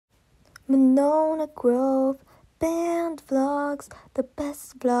Monona Grove Band Vlogs, the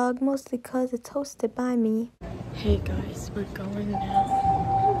best vlog, mostly cause it's hosted by me. Hey guys, we're going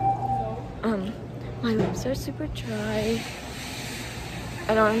now. My lips are super dry.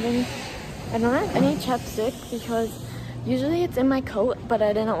 I don't have any chapstick because usually it's in my coat, but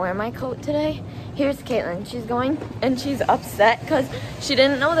I didn't wear my coat today. Here's Caitlin. She's going and she's upset because she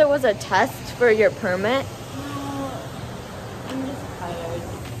didn't know there was a test for your permit. I'm just tired.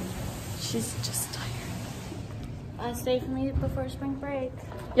 She's just tired. Stay for me before spring break.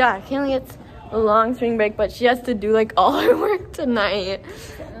 Yeah, Caitlin gets a long spring break, but she has to do like all her work tonight.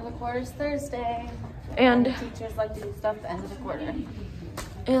 The end of the quarter is Thursday. And the teachers like to do stuff at the end of the quarter.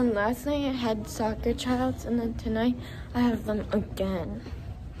 And last night I had soccer tryouts, and then tonight I have them again.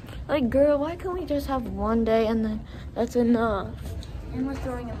 Like, girl, why can't we just have one day and then that's enough? And we're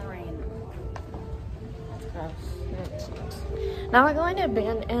throwing in the rain. That's gross. Now we're going to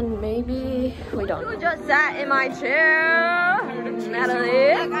band, and maybe we don't. You just sat in my chair,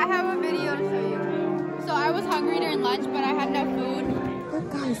 Natalie. Look, I have a video to show you. So I was hungry during lunch, but I had no food. Look,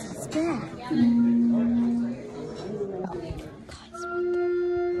 guys, it's bad.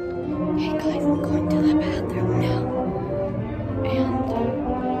 Hey guys, I'm going to the bathroom now, and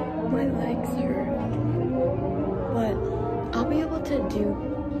my legs hurt, but I'll be able to do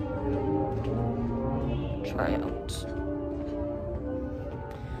tryouts,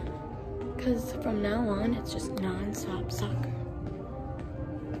 because from now on it's just non-stop soccer,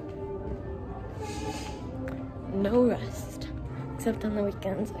 no rest, except on the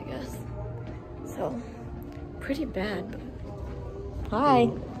weekends, I guess. So pretty bad, but hi.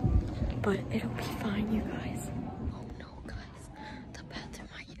 But it'll be fine, you guys. Oh no, guys. The bathroom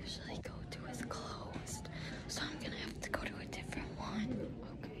I usually go to is closed. So I'm gonna have to go to a different one.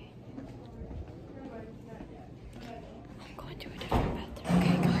 Okay. I'm going to a different bathroom.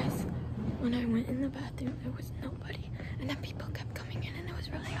 Okay, guys. When I went in the bathroom, there was nobody. And then people kept coming in and it was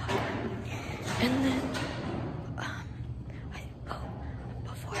really hot. And then,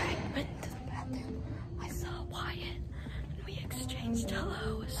 before I went to the bathroom, I saw Wyatt. And we exchanged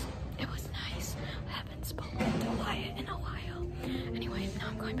hellos. It was nice. I haven't spoken to Wyatt in a while. Anyway, now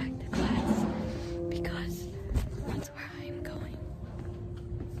I'm going back to class because that's where I'm going.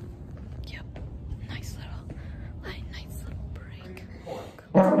 Yep. Nice little break.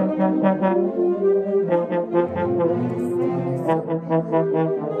 We're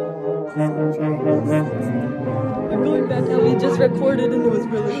going back now. We just recorded and it was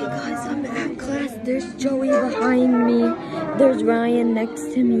really good. Hey guys, I'm at class. There's Joey behind me. There's Ryan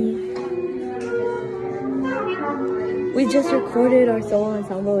next to me. We just recorded our solo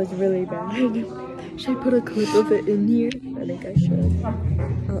ensemble. It was really bad. Should I put a clip of it in here? I think I should.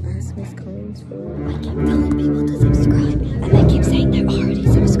 I'll ask Miss Collins for it. I keep telling people to subscribe, and they keep saying they're already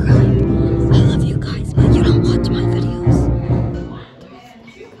subscribed. I love you guys, but you don't watch my videos.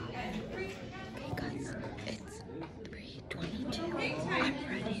 Okay guys, it's 3:22. I'm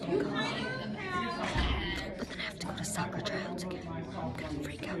ready to go home. But then I have to go to soccer tryouts again. I'm gonna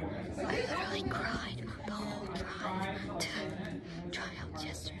freak out. I literally cried the whole drive to tryouts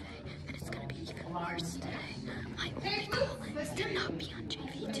yesterday, and it's gonna be even worse today. My only goal is to not be on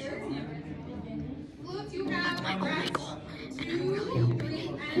JV2. That's my only goal, and I'm really hoping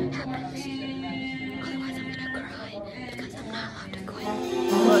it happens. Otherwise, I'm gonna cry because I'm not allowed to quit.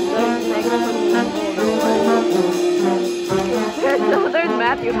 There's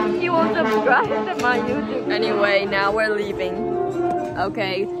Matthew. He won't subscribe to my YouTube. Anyway, now we're leaving.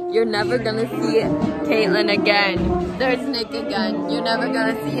 Okay, you're never gonna see Caitlin again. There's Nick again. You're never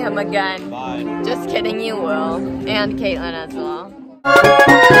gonna see him again. Bye. Just kidding, you will. And Caitlin as well.